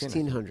Minus you guys didn't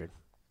say nothing. 1,600.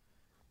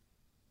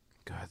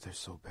 God, they're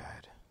so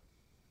bad.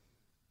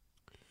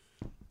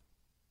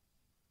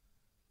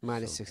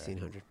 Minus So bad.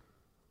 1,600.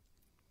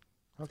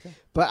 Okay.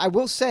 But I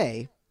will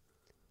say,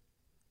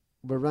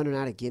 we're running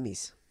out of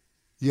gimmies.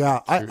 Yeah,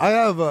 I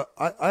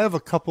have a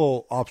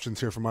couple options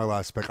here for my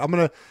last pick. I'm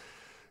gonna.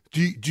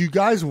 Do you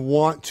guys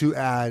want to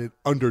add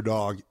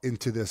underdog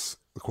into this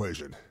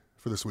equation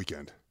for this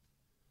weekend?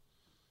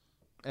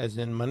 As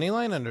in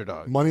moneyline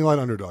underdog. Moneyline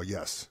underdog,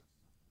 yes.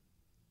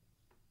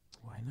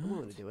 Why I'm not?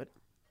 willing to do it.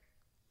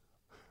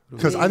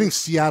 Because I think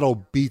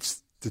Seattle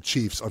beats the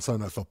Chiefs on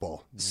Sunday Night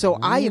Football. So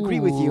I agree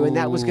with you, and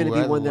that was going to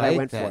be one that I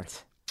went for.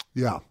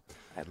 Yeah.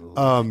 I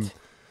love it.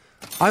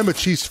 I'm a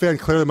Chiefs fan.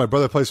 Clearly, my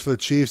brother plays for the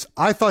Chiefs.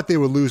 I thought they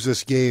would lose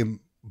this game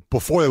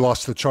before they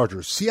lost to the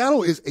Chargers.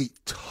 Seattle is a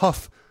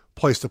tough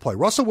place to play.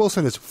 Russell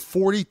Wilson is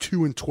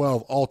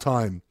 42-12 all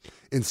time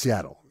in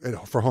Seattle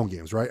for home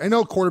games, right? I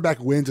know quarterback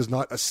wins is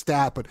not a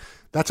stat, but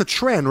that's a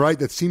trend, right?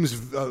 That seems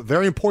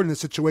very important in the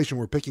situation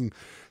we're picking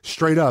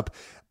straight up.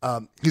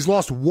 He's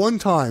lost one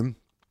time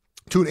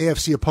to an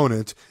AFC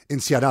opponent in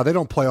Seattle. Now, they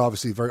don't play,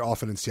 obviously, very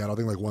often in Seattle. I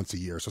think like once a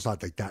year, so it's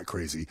not like that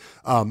crazy.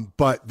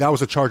 But that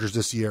was the Chargers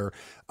this year.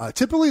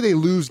 Typically, they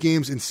lose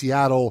games in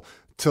Seattle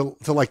to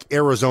like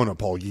Arizona,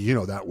 Paul. You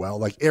know that well.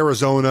 Like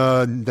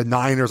Arizona, the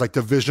Niners, like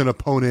division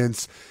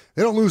opponents.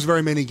 They don't lose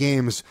very many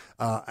games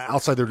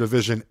outside their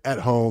division at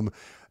home.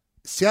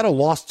 Seattle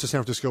lost to San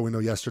Francisco, we know,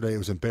 yesterday. It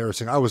was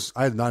embarrassing. I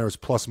had Niners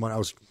plus money. I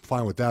was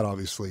fine with that,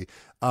 obviously.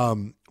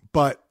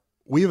 But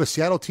we have a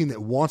Seattle team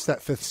that wants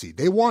that 5th seed.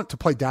 They want to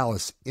play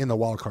Dallas in the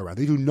wild card round.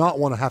 They do not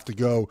want to have to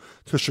go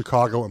to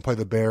Chicago and play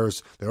the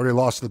Bears. They already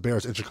lost to the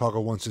Bears in Chicago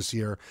once this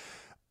year.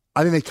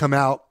 I think they come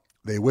out,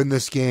 they win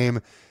this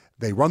game,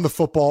 they run the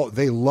football.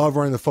 They love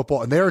running the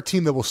football, and they're a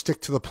team that will stick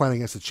to the plan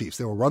against the Chiefs.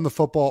 They will run the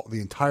football the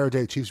entire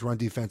day. Chiefs' run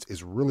defense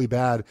is really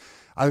bad.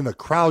 I think the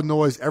crowd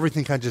noise,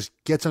 everything kind of just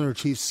gets under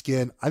Chiefs'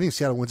 skin. I think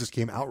Seattle wins this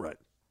game outright.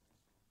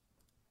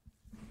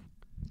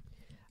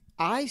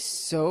 I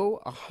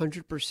so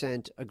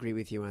 100% agree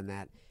with you on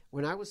that.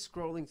 When I was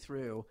scrolling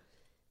through,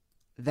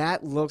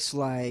 that looks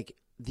like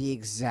the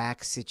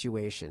exact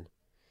situation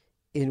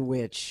in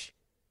which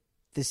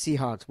the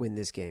Seahawks win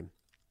this game.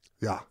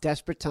 Yeah.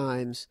 Desperate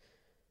times.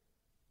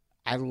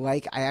 I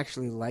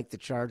actually like the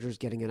Chargers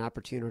getting an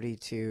opportunity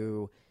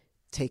to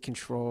take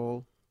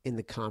control in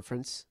the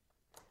conference.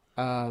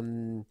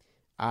 I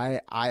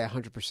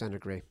 100%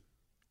 agree.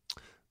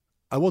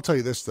 I will tell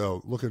you this,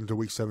 though, looking into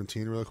Week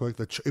 17 really quick,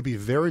 it'd be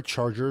very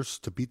Chargers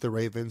to beat the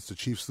Ravens, the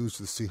Chiefs lose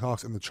to the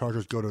Seahawks, and the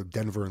Chargers go to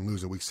Denver and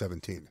lose at Week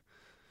 17.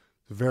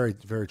 Very,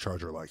 very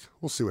Charger-like.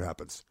 We'll see what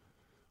happens.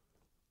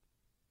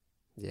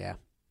 Yeah.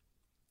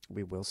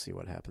 We will see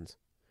what happens.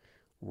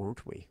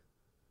 Won't we?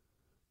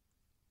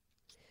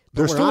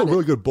 There's we're still a on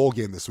really it. good bowl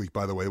game this week,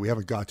 by the way. We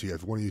haven't got to yet.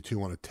 If one of you two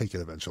want to take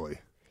it eventually.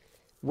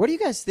 What do you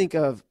guys think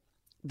of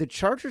The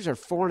Chargers are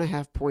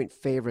 4.5-point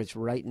favorites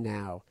right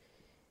now.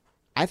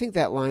 I think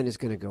that line is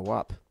going to go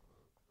up.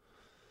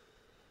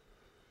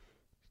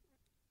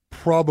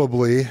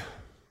 Probably.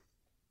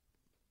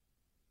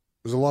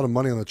 There's a lot of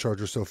money on the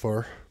Chargers so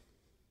far.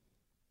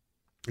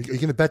 Are you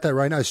going to bet that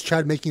right now? Is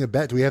Chad making a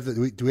bet? Do we have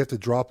to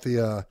drop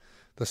the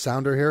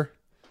sounder here?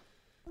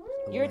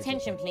 Your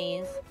attention,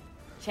 please.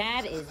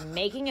 Chad is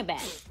making a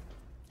bet.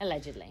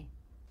 Allegedly.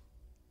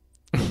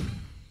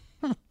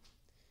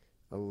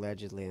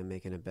 Allegedly, I'm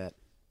making a bet.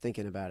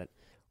 Thinking about it.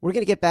 We're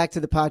going to get back to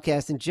the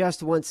podcast in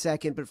just 1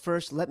 second, but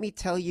first, let me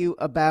tell you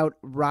about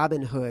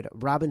Robinhood.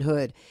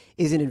 Robinhood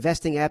is an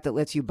investing app that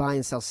lets you buy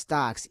and sell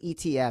stocks,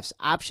 ETFs,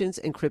 options,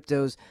 and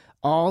cryptos,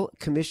 all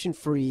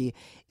commission-free.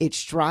 It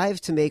strives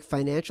to make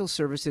financial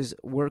services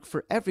work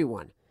for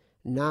everyone,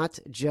 not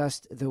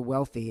just the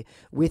wealthy,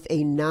 with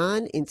a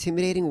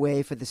non-intimidating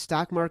way for the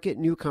stock market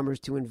newcomers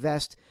to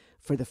invest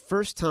for the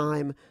first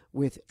time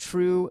with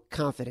true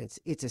confidence.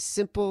 It's a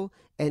simple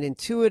and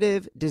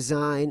intuitive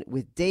design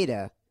with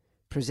data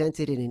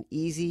presented in an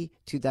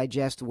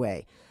easy-to-digest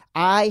way.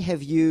 I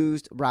have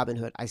used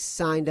Robinhood. I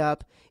signed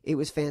up. It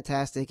was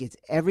fantastic. It's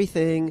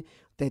everything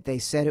that they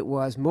said it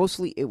was.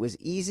 Mostly it was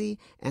easy,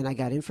 and I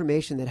got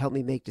information that helped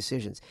me make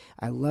decisions.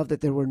 I love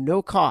that there were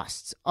no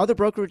costs. Other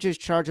brokerages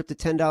charge up to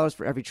 $10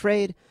 for every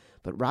trade,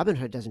 but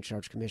Robinhood doesn't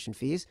charge commission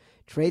fees.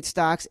 Trade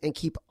stocks and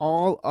keep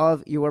all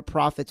of your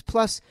profits.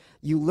 Plus,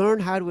 you learn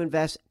how to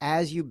invest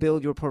as you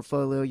build your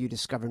portfolio. You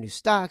discover new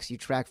stocks. You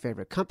track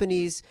favorite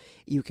companies.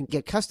 You can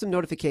get custom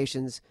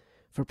notifications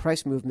for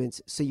price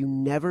movements so you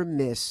never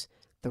miss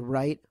the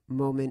right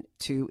moment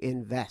to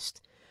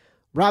invest.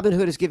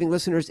 Robinhood is giving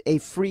listeners a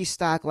free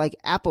stock like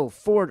Apple,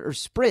 Ford, or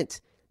Sprint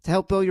to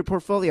help build your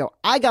portfolio.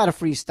 I got a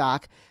free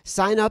stock.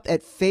 Sign up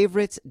at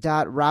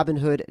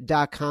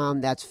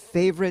favorites.robinhood.com. That's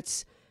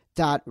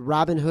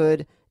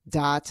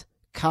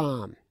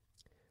favorites.robinhood.com.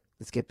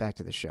 Let's get back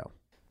to the show.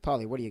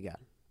 Paulie, what do you got?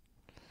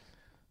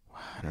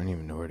 I don't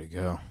even know where to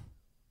go.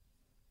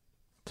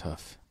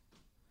 Tough.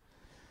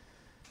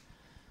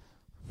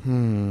 I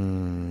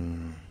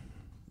think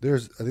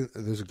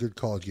there's a good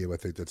college game. I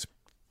think that's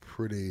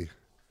pretty.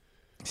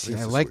 See,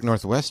 I like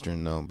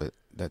Northwestern though, but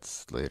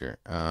that's later.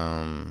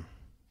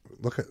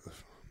 Look at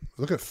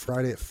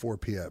Friday at 4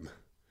 p.m.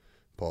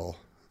 Paul.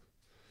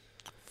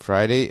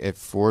 Friday at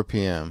 4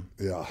 p.m.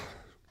 Yeah.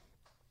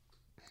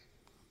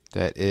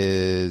 That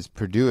is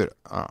Purdue at.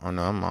 Oh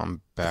no,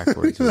 I'm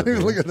backwards.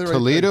 Look at the right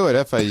Toledo at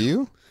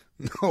FIU.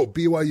 No,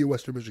 BYU,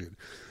 Western Michigan.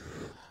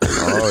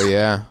 Oh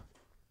yeah.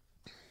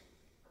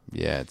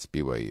 Yeah, it's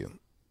BYU.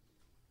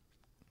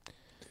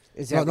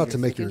 Is that Not to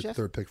make your Jeff?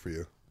 third pick for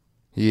you.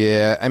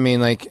 Yeah, I mean,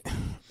 like,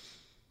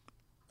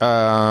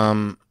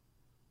 they're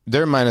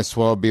minus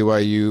 12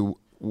 BYU.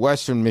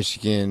 Western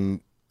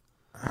Michigan,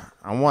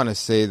 I want to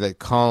say that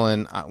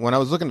Colin, when I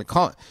was looking at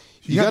Colin,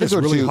 He got this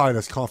really high in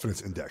his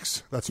confidence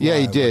index. That's why he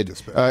I did. Like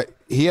this bet.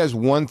 He has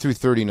 1 through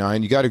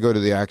 39. You got to go to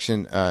the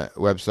Action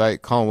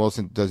website. Colin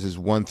Wilson does his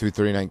 1 through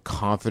 39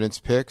 confidence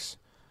picks.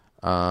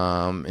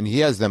 And he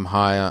has them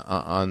high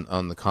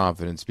on the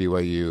confidence,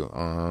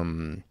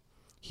 BYU.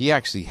 He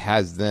actually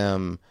has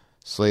them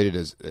slated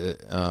as,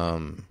 I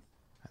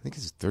think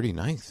it's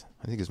 39th.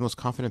 I think his most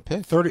confident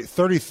pick.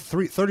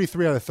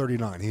 33 out of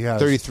 39. He has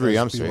 33,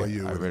 I'm BYU sorry. I read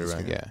it this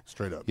wrong, game, yeah.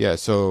 Straight up. Yeah,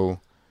 so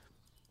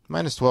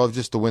minus 12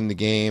 just to win the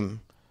game.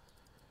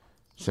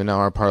 So now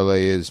our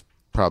parlay is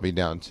probably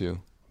down to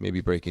maybe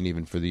breaking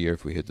even for the year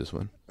if we hit this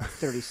one.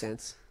 30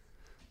 cents.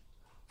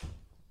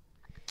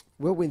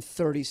 We'll win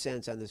 30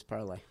 cents on this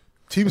parlay.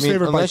 Teams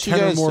favored by unless you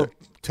guys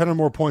 10 or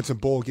more points in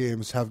bowl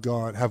games have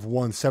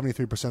won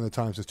 73% of the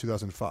time since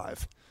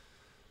 2005.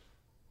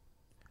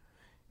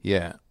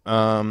 Yeah.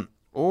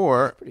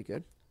 Or Pretty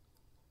good.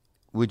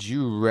 would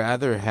you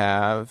rather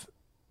have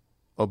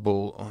a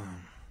bowl? Oh,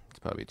 it's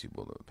probably too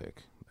bold of a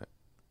pick. But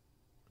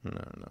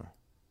no.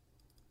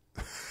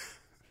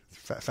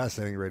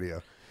 Fascinating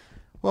radio.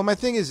 Well, my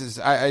thing is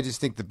I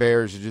just think the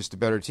Bears are just a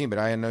better team. But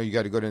I know you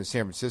got to go to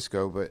San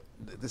Francisco. But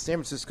the San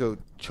Francisco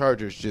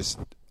Chargers just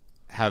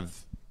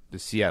have the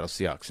Seattle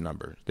Seahawks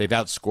number. They've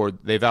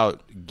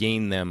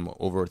outgained them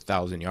over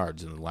 1,000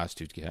 yards in the last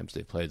 2 times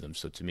they played them.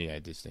 So to me, I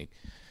just think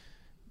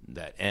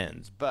that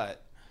ends.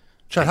 But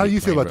Chad, how do you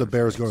feel about the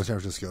Bears going to San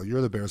Francisco?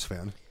 You're the Bears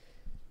fan.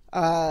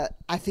 I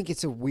think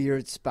it's a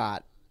weird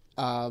spot.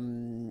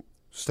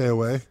 Stay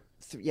away.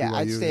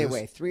 I'd stay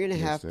away.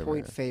 3.5 stay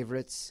point away.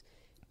 favorites.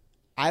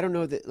 I don't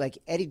know that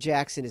Eddie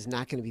Jackson is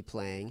not going to be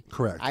playing.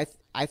 Correct.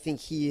 I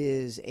think he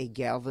is a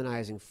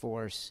galvanizing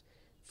force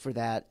for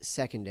that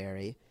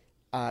secondary.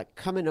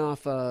 Coming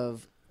off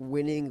of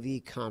winning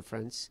the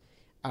conference,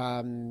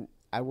 I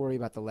worry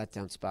about the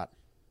letdown spot.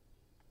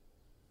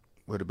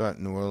 what about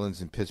New Orleans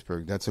and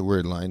Pittsburgh? That's a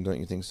weird line, don't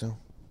you think so?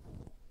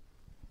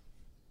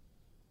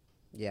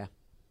 Yeah.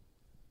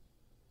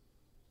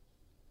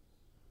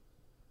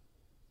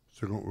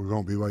 So we're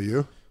going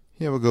BYU?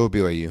 Yeah, we'll go with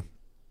BYU.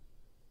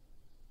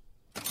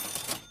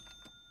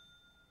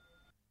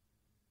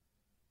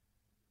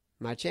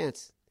 My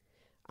chance.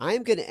 I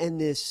am going to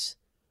end this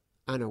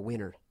on a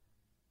winner.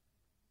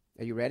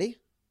 Are you ready?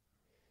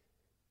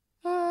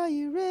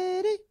 you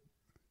ready?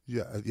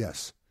 Yeah.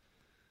 Yes.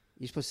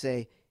 You're supposed to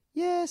say,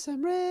 yes,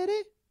 I'm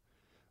ready.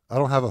 I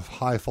don't have a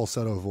high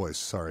falsetto voice.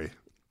 Sorry.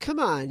 Come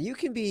on, you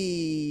can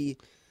be.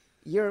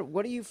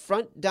 What are you,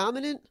 front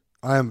dominant?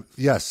 I am.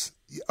 Yes.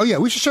 Oh yeah,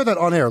 we should share that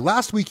on air.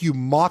 Last week you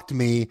mocked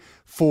me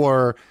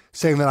for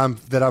saying that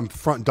I'm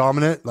front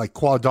dominant, like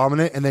quad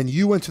dominant, and then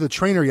you went to the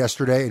trainer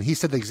yesterday and he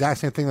said the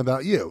exact same thing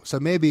about you. So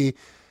maybe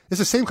it's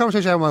the same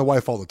conversation I have with my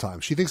wife all the time.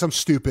 She thinks I'm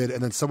stupid,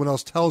 and then someone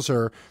else tells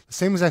her the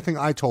same exact thing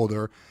I told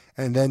her,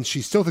 and then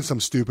she still thinks I'm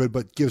stupid,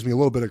 but gives me a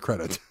little bit of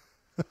credit.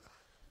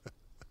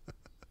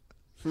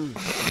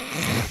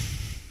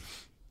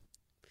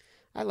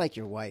 I like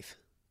your wife.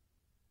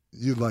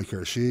 You'd like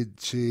her. She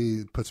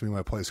puts me in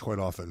my place quite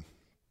often.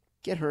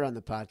 Get her on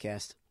the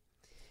podcast.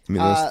 I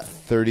mean, those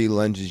 30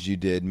 lunges you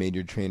did made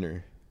your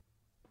trainer.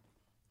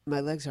 My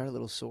legs are a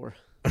little sore.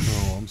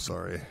 Oh, I'm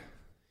sorry.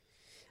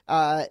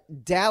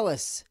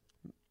 Dallas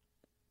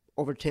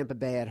over Tampa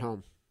Bay at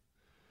home.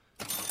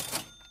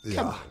 Yeah.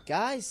 Come on,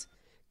 guys.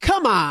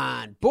 Come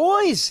on,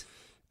 boys.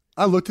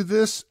 I looked at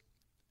this.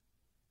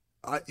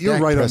 You're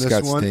Dak right Prescott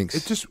on this one.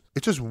 stinks.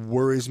 It just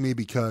worries me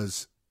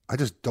because I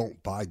just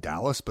don't buy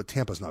Dallas, but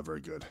Tampa's not very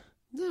good.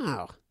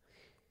 No.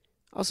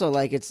 Also,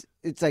 like it's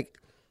like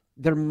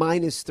they're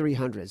minus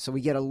 300, so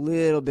we get a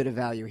little bit of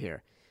value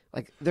here.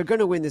 Like they're going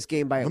to win this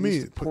game by at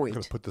least a point.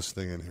 Gonna put this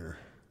thing in here.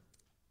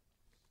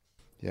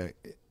 Yeah,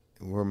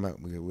 we're at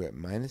 -7,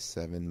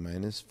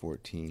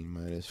 -14,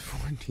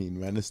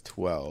 -14,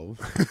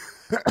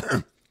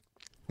 -12.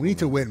 We need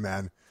to win,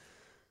 man.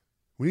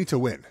 We need to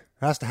win.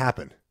 It has to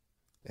happen.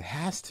 It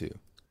has to.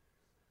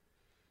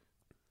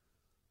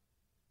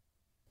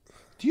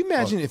 Do you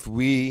imagine if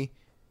we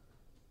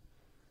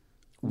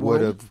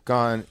would have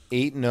gone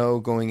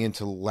 8-0 going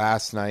into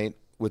last night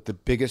with the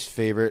biggest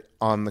favorite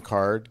on the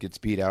card gets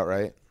beat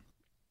outright?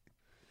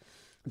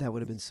 That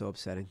would have been so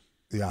upsetting.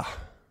 Yeah.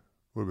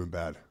 Would have been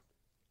bad.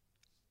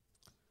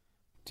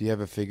 Do you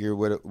have a figure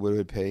what it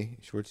would pay,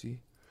 Schwartzy?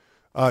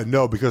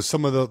 No, because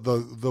some of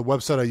the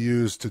website I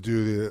use to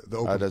do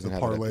the doesn't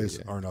have it up parlays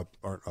yet. aren't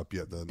up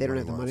yet. They don't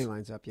have the money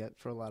lines up yet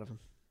for a lot of them.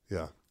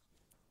 Yeah.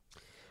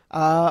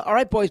 All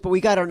right, boys, but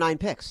we got our 9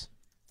 picks.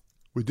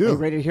 We Are do. you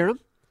ready to hear them?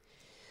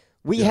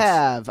 We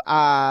Yes.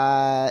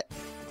 have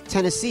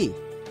Tennessee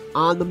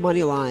on the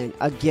money line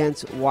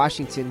against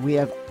Washington. We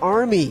have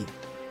Army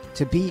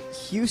to beat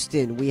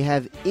Houston. We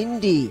have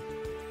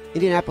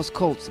Indianapolis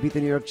Colts to beat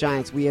the New York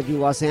Giants. We have the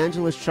Los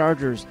Angeles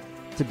Chargers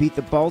to beat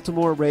the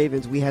Baltimore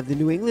Ravens. We have the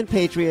New England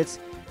Patriots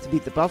to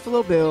beat the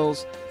Buffalo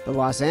Bills. The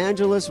Los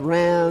Angeles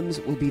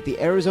Rams will beat the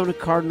Arizona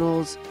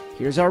Cardinals.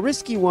 Here's our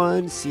risky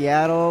one,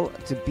 Seattle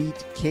to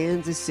beat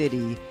Kansas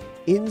City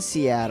in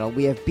Seattle.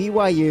 We have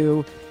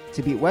BYU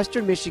to beat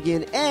Western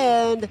Michigan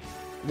and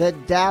the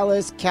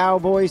Dallas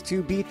Cowboys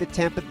to beat the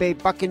Tampa Bay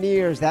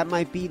Buccaneers. That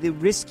might be the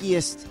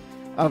riskiest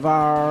of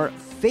our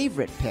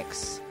favorite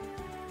picks.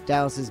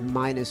 Dallas is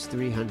minus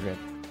 300.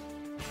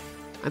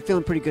 I'm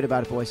feeling pretty good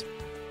about it, boys.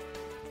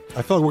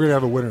 I feel like we're gonna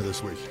have a winner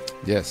this week.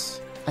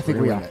 Yes. I think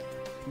We're we gonna are. win it.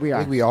 We I are.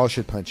 think we all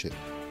should punch it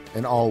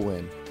and all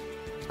win.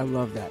 I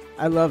love that.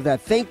 I love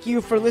that. Thank you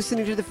for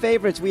listening to The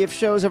Favorites. We have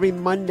shows every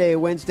Monday,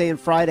 Wednesday, and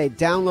Friday.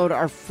 Download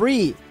our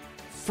free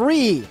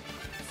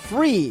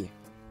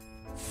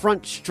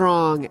Front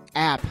Strong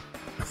app,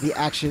 the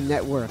Action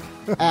Network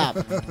app.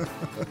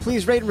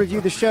 Please rate and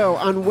review the show.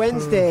 On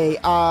Wednesday,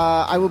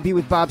 I will be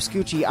with Bob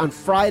Scucci. On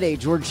Friday,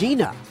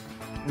 Georgina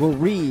will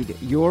read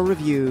your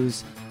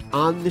reviews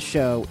on the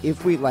show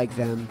if we like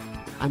them.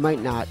 I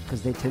might not,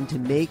 because they tend to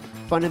make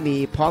fun of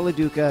me. Paul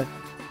LaDuca,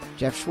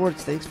 Jeff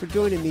Schwartz, thanks for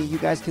joining me. You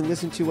guys can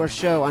listen to our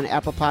show on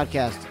Apple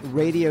Podcasts,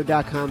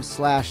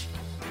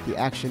 radio.com/The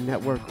Action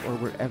Network, or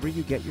wherever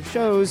you get your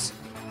shows.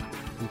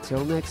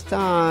 Until next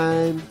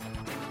time.